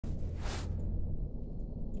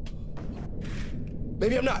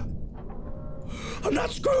Maybe I'm not. I'm not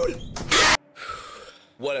screwed!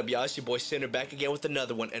 What up, y'all? It's your boy Sinner back again with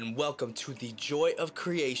another one, and welcome to the Joy of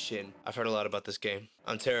Creation. I've heard a lot about this game.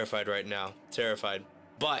 I'm terrified right now. Terrified.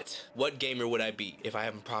 But what gamer would I be if I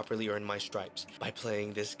haven't properly earned my stripes by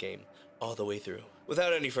playing this game all the way through?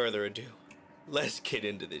 Without any further ado, let's get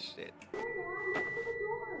into this shit.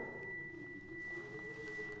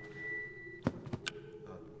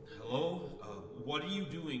 Hello? What are you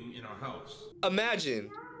doing in our house? Imagine.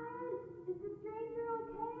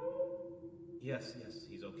 Yes,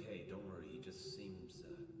 he's okay. Don't worry. He just seems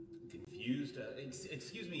confused.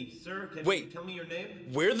 Excuse me, sir. Can you tell me your name?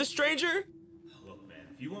 We're the stranger? Look, man,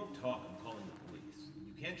 if you won't talk, I'm calling the police.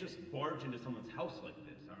 You can't just barge into someone's house like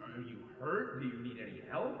this. Are you hurt? Do you need any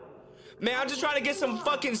help? Man, I'm just trying to get some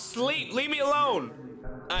fucking sleep. Leave me alone.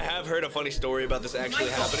 I have heard a funny story about this actually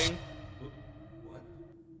happening. What?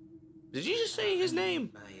 Did you just say his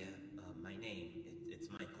name? My name, it's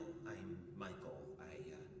Michael. I'm Michael.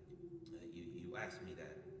 You asked me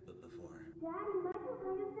that before. Daddy, Michael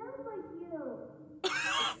kind of sounds like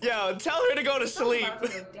you. Yo, tell her to go to sleep.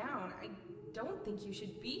 Down. I don't think you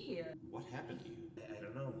should be here. What happened to you? I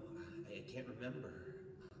don't know. I can't remember.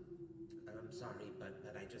 I'm sorry, but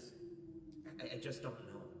I just don't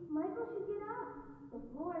know. Michael should get up. The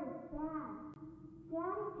floor is bad.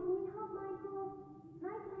 Daddy, can we help Michael?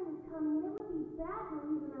 Nighttime is coming. It would be bad to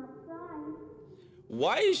leave him outside.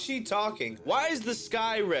 Why is she talking? Why is the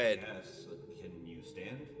sky red? Yes. Can you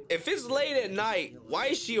stand? If it's late at night, why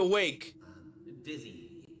is she awake? Dizzy.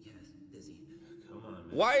 Yes, dizzy. Come on, man.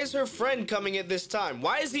 Why is her friend coming at this time?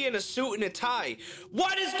 Why is he in a suit and a tie?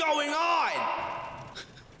 What is going on?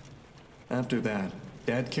 After that,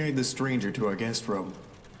 Dad carried the stranger to our guest room.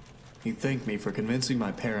 He thanked me for convincing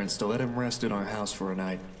my parents to let him rest in our house for a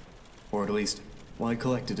night. Or at least, while I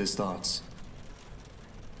collected his thoughts.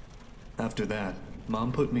 After that,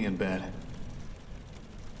 Mom put me in bed.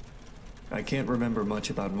 I can't remember much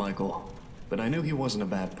about Michael, but I knew he wasn't a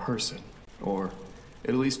bad person. Or,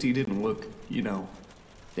 at least he didn't look, you know,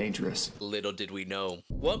 dangerous. Little did we know.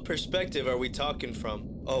 What perspective are we talking from?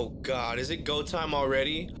 Oh God, is it go time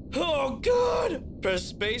already? Oh God!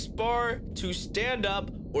 Press spacebar to stand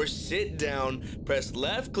up or sit down. Press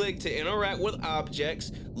left click to interact with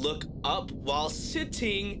objects. Look up while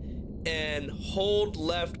sitting and hold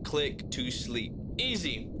left click to sleep.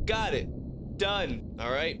 Easy. Got it. Done.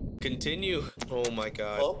 All right. Continue. Oh my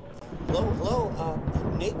God.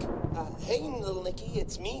 Hello, Nick. Hey, little Nicky,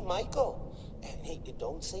 it's me, Michael. And hey,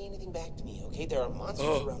 don't say anything back to me, okay? There are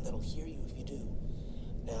monsters around that'll hear you if you do.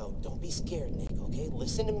 Now, don't be scared, Nick, okay?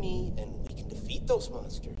 Listen to me, and we can defeat those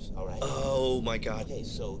monsters, all right? Oh my God. Okay,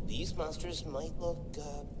 so these monsters might look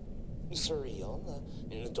surreal.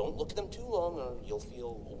 And don't look at them too long, or you'll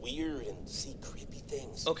feel weird and see creepy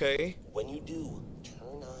things. Okay. When you do,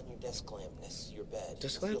 turn on your desk lamp next to your bed.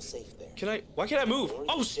 Desk You'll lamp? feel safe there. Why can't I move? The more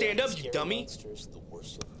Oh, you stand stare up, at you scary dummy. monsters, the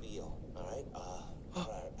worse you'll feel. All right.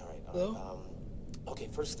 All right. Hello? Okay.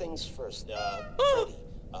 First things first. Freddy,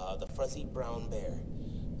 the fuzzy brown bear.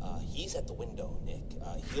 He's at the window, Nick.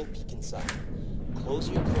 He'll peek inside. Close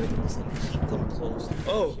your curtains and keep them closed.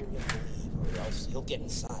 Oh. Hear him leave, or else he'll get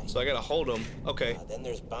inside. So I gotta hold him. Okay. Then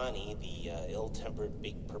there's Bonnie, the ill-tempered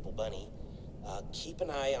big purple bunny. Keep an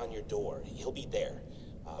eye on your door. He'll be there.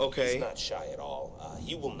 Okay. He's not shy at all.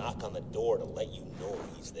 He will knock on the door to let you know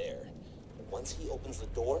he's there. Once he opens the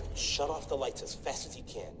door, shut off the lights as fast as you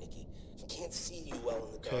can, Nicky. He can't see you well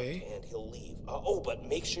in the dark, and he'll leave. But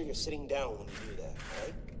make sure you're sitting down when you do that, all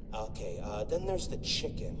right? Okay, then there's the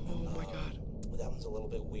chicken. Oh my God. That one's a little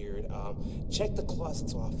bit weird. Check the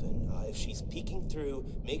closets often. If she's peeking through,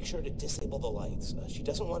 make sure to disable the lights. She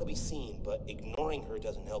doesn't want to be seen, but ignoring her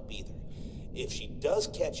doesn't help either. If she does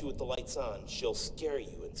catch you with the lights on, she'll scare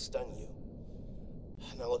you and stun you.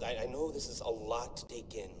 Now look, I know this is a lot to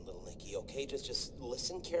take in, little Nicky, okay? Just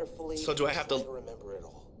listen carefully. So do I have to remember it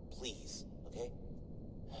all? Please, okay?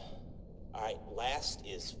 Alright, last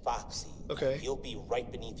is Foxy. Okay. He'll be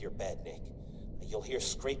right beneath your bed, Nick. You'll hear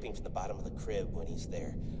scraping from the bottom of the crib when he's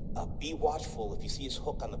there. Be watchful if you see his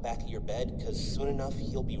hook on the back of your bed, because soon enough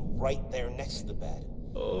he'll be right there next to the bed.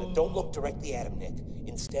 Don't look directly at him, Nick.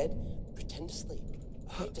 Instead, pretend to sleep.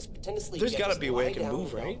 Just pretend to sleep. There's gotta be a way I can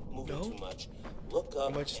move, right? Moving too much. Look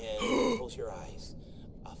up and close your eyes.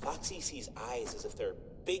 Foxy sees eyes as if they're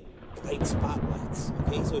big, bright spotlights.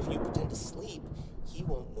 Okay, so if you pretend to sleep, he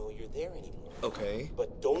won't know you're there anymore. Okay.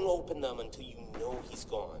 But don't open them until you know he's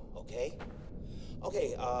gone. Okay?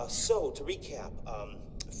 Okay. So to recap,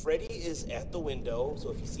 Freddy is at the window, so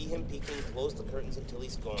if you see him peeking, close the curtains until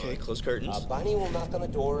he's gone. Okay, close curtains. Bonnie will knock on the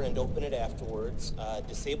door and open it afterwards.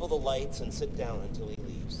 Disable the lights and sit down until he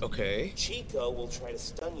leaves. Okay. Chica will try to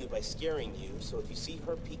stun you by scaring you, so if you see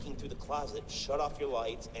her peeking through the closet, shut off your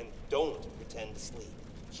lights and don't pretend to sleep.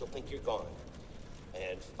 She'll think you're gone.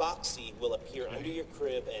 And Foxy will appear under your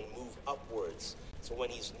crib and move upwards. So when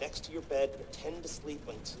he's next to your bed, pretend to sleep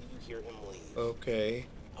until you hear him leave. Okay.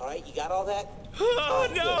 All right, you got all that? Oh,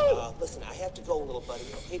 no! Good. Listen, I have to go, little buddy.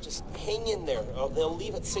 Okay, just hang in there. They'll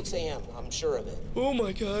leave at 6 a.m. I'm sure of it. Oh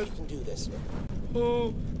my God. You can do this.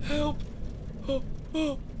 Oh, help.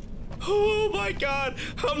 Oh my God.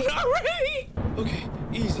 I'm not ready. Okay,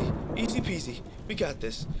 easy peasy. We got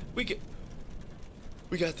this. We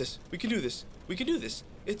got this. We can do this. We can do this.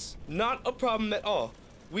 It's not a problem at all.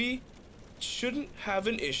 We shouldn't have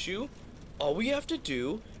an issue. All we have to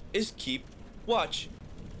do is keep watch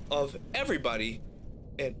of everybody.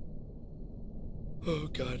 And oh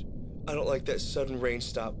God, I don't like that sudden rain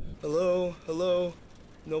stop. Hello.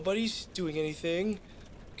 Nobody's doing anything.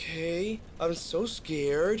 Okay, I'm so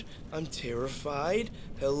scared. I'm terrified.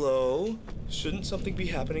 Hello. Shouldn't something be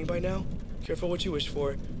happening by now? Careful what you wish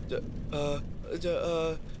for.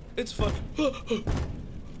 It's fun.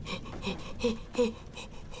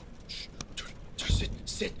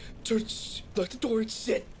 Sit. Lock the door and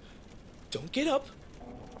sit. Don't get up.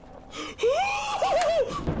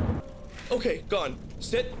 Okay, gone.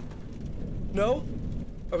 Sit. No?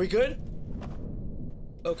 Are we good?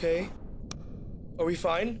 Okay. Are we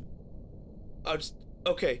fine?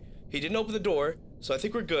 Okay. He didn't open the door, so I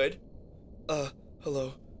think we're good.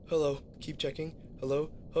 Hello. Keep checking. Hello?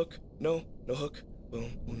 Hook? No hook. Well,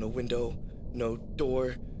 no window. No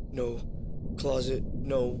door. No closet.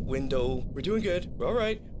 No window. We're doing good. We're all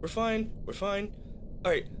right. We're fine.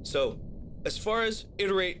 All right, so as far as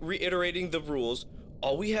reiterating the rules,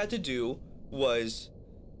 all we had to do was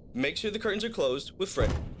make sure the curtains are closed with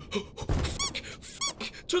Fred.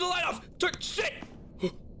 Fuck. Turn the light off. Shit. How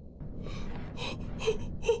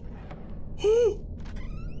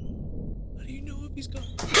do you know if he's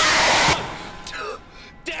gone?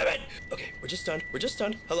 Damn it. Okay, we're just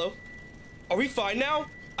done. Hello? Are we fine now?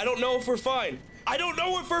 I don't know if we're fine.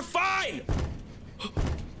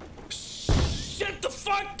 Shut the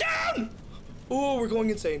fuck down! Oh, we're going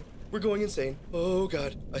insane. Oh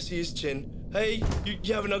God, I see his chin. Hey,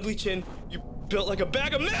 you have an ugly chin. You built like a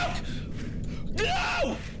bag of milk!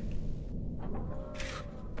 No!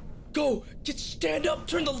 Go, stand up,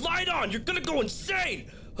 turn the light on. You're gonna go insane.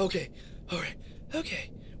 Okay, all right, okay,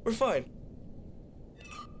 we're fine.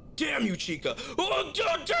 Damn you, Chica. Oh,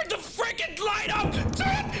 don't turn the freaking light up!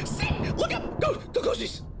 Sit! Look up! Go,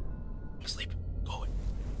 sis! I'm asleep. Go away.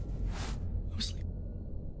 I'm asleep.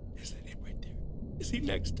 Is that him right there? Is he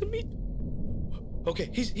next to me? Okay,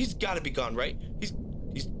 he's gotta be gone, right? He's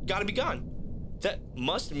gotta be gone. That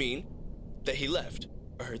must mean that he left.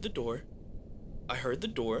 I heard the door.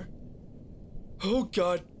 Oh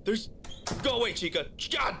God, go away, Chica.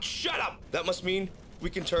 God, shut up! That must mean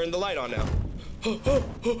we can turn the light on now.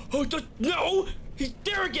 No! He's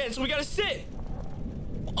there again, so we gotta sit!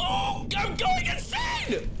 Oh, I'm going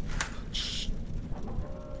insane! Shh.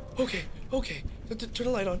 Okay. Turn the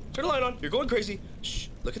light on. You're going crazy. Shh.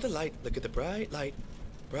 Look at the light. Look at the bright light.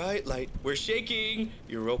 We're shaking.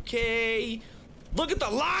 You're okay. Look at the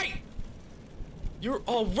light! You're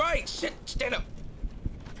all right. Shit, stand up.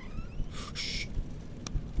 Shh.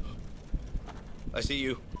 I see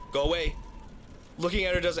you. Go away. Looking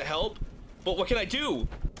at her doesn't help. But what can I do?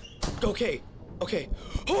 Okay.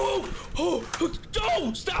 Oh,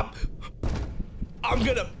 no, stop. I'm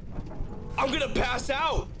gonna pass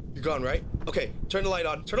out. You're gone, right? Okay, turn the light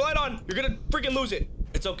on. You're gonna freaking lose it.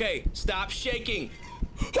 It's okay. Stop shaking.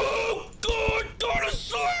 Oh, God, go to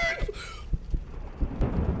sleep.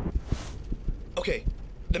 Okay,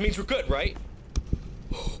 that means we're good, right?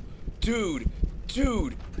 Dude.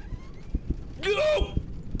 No!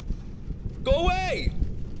 Go away.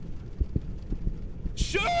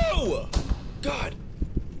 Shoo! God.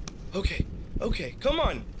 Okay, come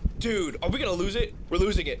on. Dude, are we gonna lose it? We're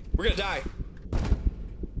losing it. We're gonna die.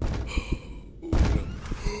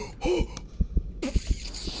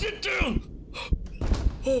 Sit down!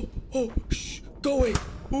 Shh, go away.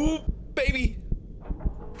 Oh, baby.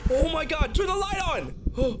 Oh my God, turn the light on.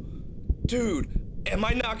 Oh, dude, am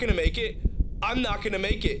I not gonna make it? I'm not gonna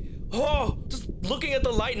make it. Oh, just looking at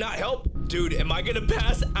the light not help? Dude, am I gonna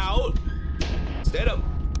pass out? Stand up.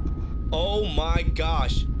 Oh my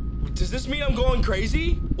gosh. Does this mean I'm going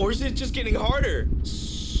crazy? Or is it just getting harder?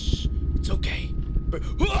 Shh, it's okay.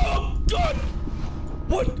 Oh, God!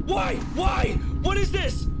 What? Why? What is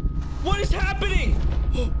this? What is happening?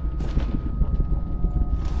 Oh,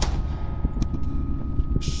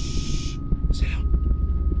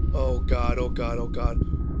 Oh God, oh God, oh God.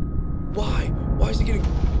 Why? Why is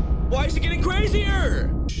it getting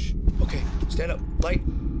crazier? Shh. Okay, stand up. Light.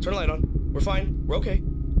 Turn the light on. We're fine. We're okay.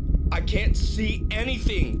 I can't see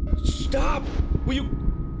anything. Stop. Will you?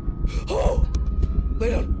 Oh!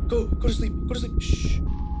 Lay down. Go to sleep. Go to sleep. Shh.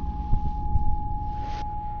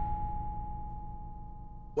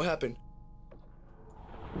 What happened?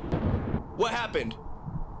 What happened?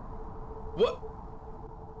 What?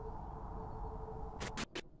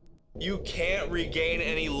 You can't regain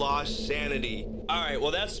any lost sanity. All right, well,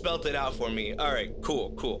 that spelled it out for me. All right, cool,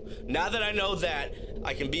 cool. Now that I know that,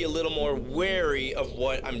 I can be a little more wary of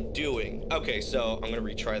what I'm doing. Okay, so I'm gonna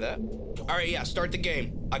retry that. All right, yeah, start the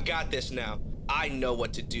game. I got this now. I know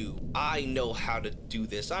what to do. I know how to do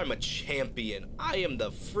this. I'm a champion. I am the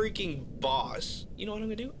freaking boss. You know what I'm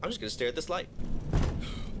gonna do? I'm just gonna stare at this light.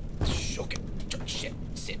 Shh, okay, shit,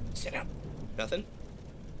 sit down. Nothing?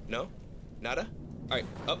 No? Nada? All right,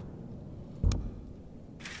 up.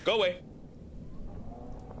 Go away.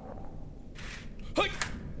 Hey!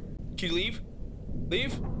 Can you leave?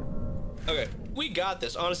 Leave? Okay, we got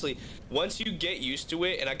this. Honestly, once you get used to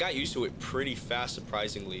it, and I got used to it pretty fast,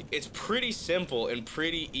 surprisingly. It's pretty simple and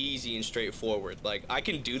pretty easy and straightforward. Like, I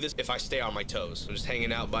can do this if I stay on my toes. I'm just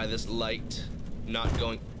hanging out by this light, not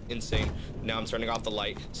going insane. Now I'm turning off the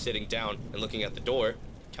light, sitting down, and looking at the door,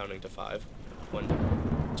 counting to 5. 1,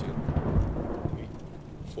 2, 3,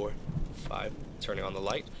 4, 5. Turning on the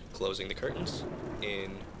light, closing the curtains.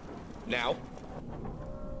 In now.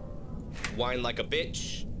 Whine like a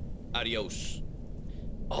bitch. Adios.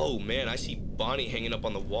 Oh man, I see Bonnie hanging up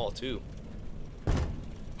on the wall too.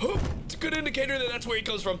 Oh, it's a good indicator that that's where he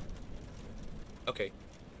comes from. Okay.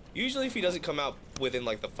 Usually if he doesn't come out within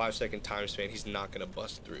like the 5-second time span, he's not gonna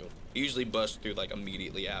bust through. He usually busts through like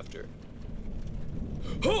immediately after.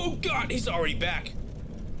 Oh God, he's already back.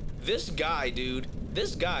 This guy, dude.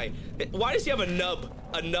 This guy. Why does he have a nub?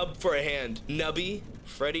 A nub for a hand. Nubby?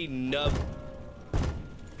 Freddy Nub.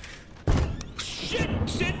 Shit!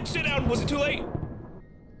 Sit down. Was it too late?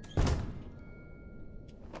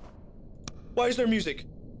 Why is there music?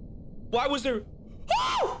 Why was there?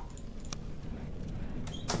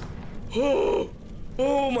 Oh!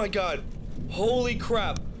 Oh my God. Holy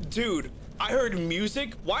crap. Dude, I heard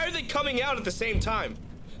music. Why are they coming out at the same time?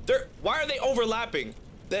 Why are they overlapping?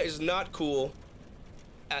 That is not cool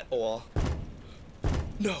at all.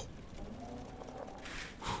 No.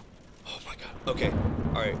 Oh my God. Okay.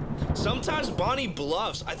 All right. Sometimes Bonnie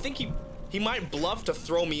bluffs. I think he might bluff to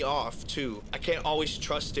throw me off too. I can't always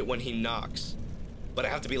trust it when he knocks, but I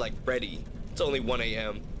have to be like ready. It's only 1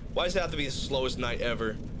 a.m. Why does it have to be the slowest night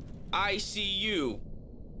ever? I see you.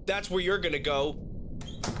 That's where you're gonna go,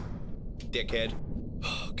 dickhead.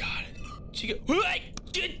 Oh God. Sit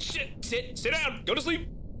down. Go to sleep.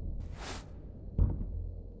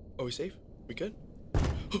 Are we safe? We good?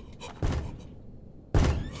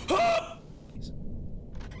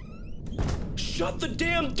 Shut the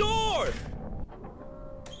damn door!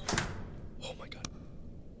 Oh my God.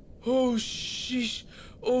 Oh sheesh.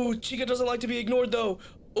 Oh, Chica doesn't like to be ignored though.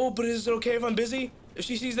 Oh, but is it okay if I'm busy? If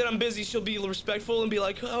she sees that I'm busy, she'll be respectful and be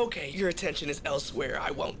like, okay, your attention is elsewhere.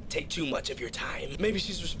 I won't take too much of your time. Maybe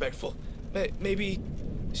she's respectful. Maybe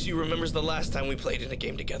she remembers the last time we played in a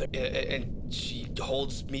game together, and she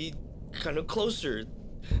holds me kind of closer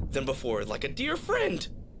than before, like a dear friend.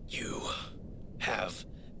 You have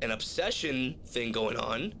an obsession thing going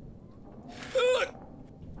on.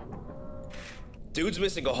 Dude's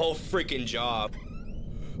missing a whole freaking job.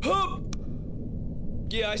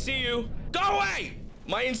 Yeah, I see you. Go away!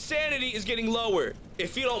 My insanity is getting lower.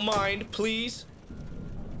 If you don't mind, please.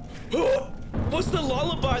 What's the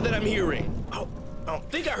lullaby that I'm hearing? I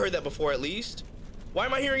don't think I heard that before, at least. Why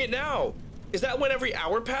am I hearing it now? Is that when every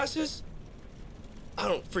hour passes? I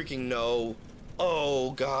don't freaking know.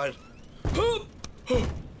 Oh, God.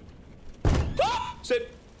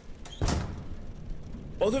 Sit.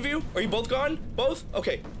 Both of you? Are you both gone? Both?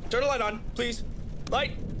 Okay. Turn the light on, please.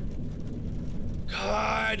 Light.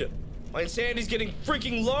 God. My insanity's getting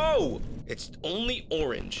freaking low. It's only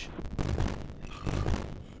orange.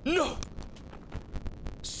 No.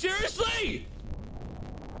 Seriously?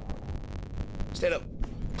 Stand up.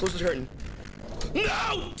 Close the curtain.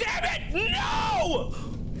 No! Damn it! No!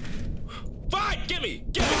 Fine, gimme!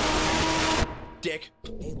 Dick. Hey,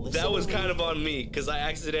 that was kind of on me, because I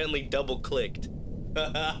accidentally double-clicked.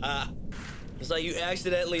 It's like you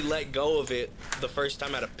accidentally let go of it the first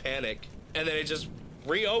time out of panic, and then it just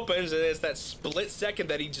reopens, and it's that split second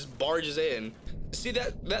that he just barges in. See,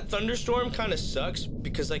 that thunderstorm kind of sucks,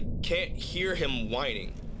 because I can't hear him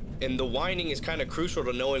whining. And the whining is kind of crucial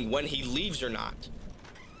to knowing when he leaves or not.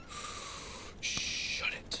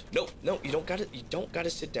 Shut it. No, you don't gotta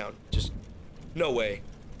sit down. Just, no way.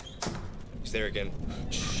 He's there again.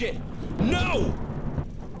 Shit, no!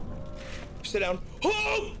 Sit down.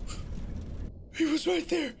 Oh! He was right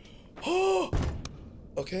there. Oh!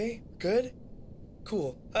 Okay, good.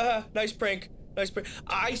 Cool. Nice prank. Nice prank.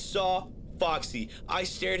 I saw Foxy. I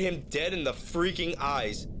stared him dead in the freaking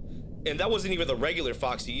eyes. And that wasn't even the regular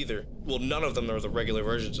Foxy either. Well, none of them are the regular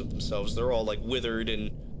versions of themselves. They're all like withered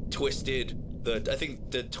and twisted. I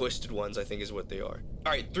think the twisted ones, I think, is what they are.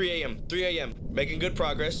 All right, 3 a.m. 3 a.m. Making good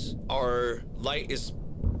progress. Our light is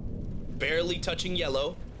barely touching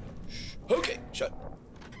yellow. Shh. Okay, shut.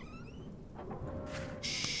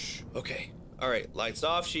 Shh. Okay. All right, lights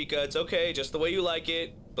off, Sheikah. It's okay, just the way you like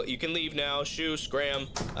it. But you can leave now. Shoo, scram.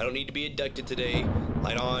 I don't need to be abducted today.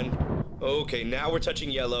 Light on. Okay, now we're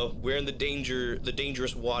touching yellow. We're in the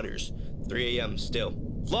dangerous waters. 3 a.m. still.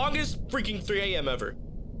 Longest freaking 3 a.m. ever.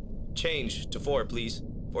 Change to 4, please.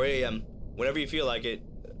 4 a.m. Whenever you feel like it.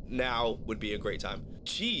 Now would be a great time.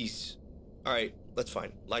 Jeez. All right, that's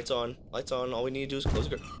fine. Lights on. Lights on. All we need to do is close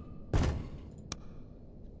the curtain.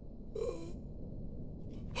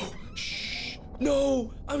 Oh, shh.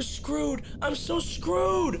 No, I'm screwed. I'm so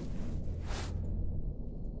screwed.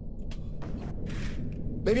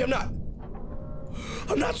 Maybe I'm not.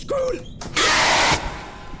 I'm not screwed.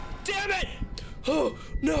 Damn it. Oh,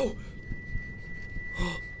 no.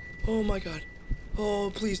 Oh my God.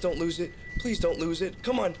 Oh, please don't lose it. Please don't lose it.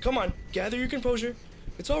 Come on, come on. Gather your composure.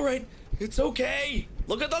 It's all right. It's okay.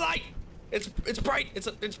 Look at the light. It's bright. It's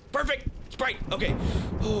perfect. It's bright. Okay.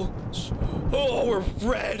 Oh, we're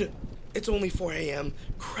red. It's only 4 a.m.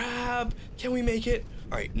 Crap. Can we make it?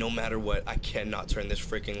 All right, no matter what, I cannot turn this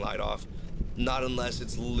freaking light off. Not unless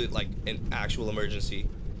it's lit like an actual emergency.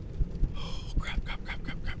 Oh, crap.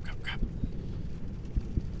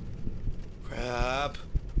 Crap.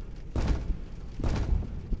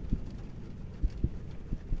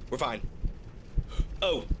 We're fine.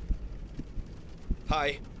 Oh.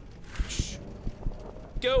 Hi. Shh.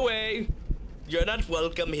 Go away. You're not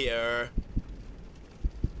welcome here.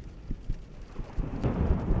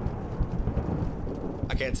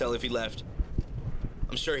 I can't tell if he left.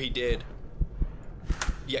 I'm sure he did.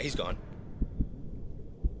 Yeah, he's gone.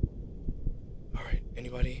 All right,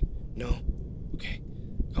 anybody? No? Okay.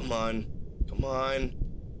 Come on. Come on.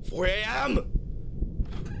 4 a.m.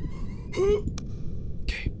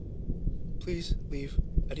 Okay. Please leave.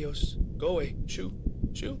 Adios. Go away. Shoo.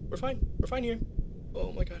 Shoo. We're fine. We're fine here.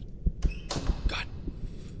 Oh my God. God.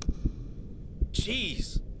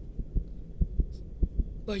 Jeez.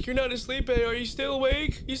 Like, you're not asleep, eh? Are you still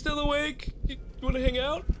awake? You still awake? You want to hang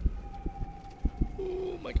out?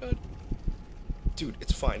 Oh my God. Dude,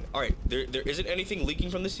 it's fine. All right, there isn't anything leaking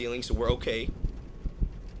from the ceiling, so we're okay.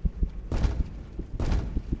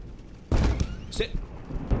 Sit.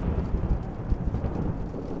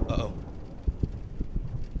 Uh-oh.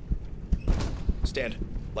 Stand.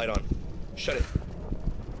 Light on. Shut it.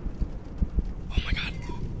 Oh my God.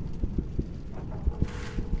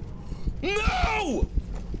 No!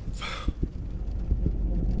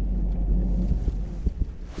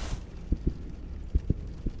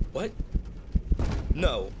 What?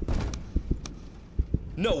 No.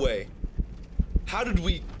 No way. How did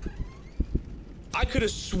we... I could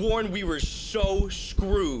have sworn we were so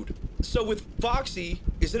screwed. So with Foxy,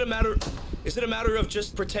 is it a matter of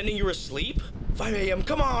just pretending you're asleep? 5 a.m.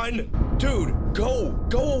 Come on! Dude, go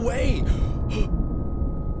away!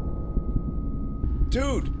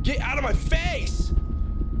 Dude, get out of my face!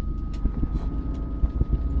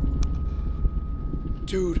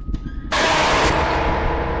 Dude.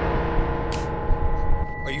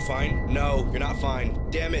 Are you fine? No, you're not fine.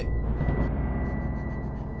 Damn it.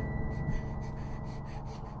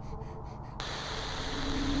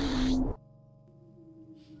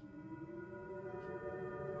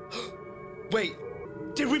 Wait,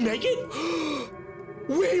 did we make it?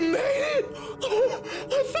 We made it! Oh,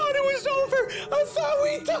 I thought it was over. I thought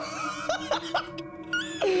we died.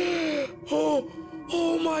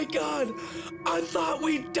 Oh my God. I thought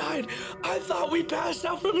we died. I thought we passed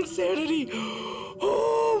out from insanity.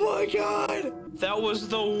 Oh my God. That was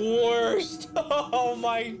the worst. Oh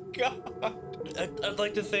my God. I'd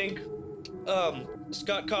like to thank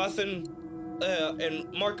Scott Cawthon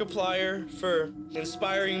and Markiplier for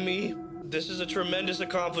inspiring me. This is a tremendous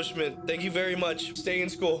accomplishment. Thank you very much. Stay in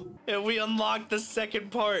school. And we unlocked the second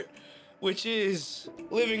part, which is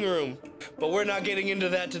living room. But we're not getting into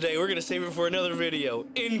that today. We're gonna save it for another video.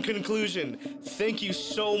 In conclusion, thank you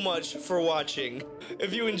so much for watching.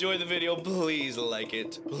 If you enjoyed the video, please like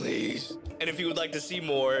it, please. And if you would like to see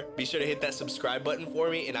more, be sure to hit that subscribe button for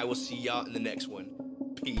me, and I will see y'all in the next one.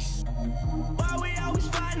 Peace. While we out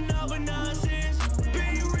always fighting over nonsense.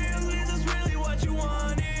 Being real is really what you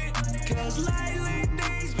wanted. Cause life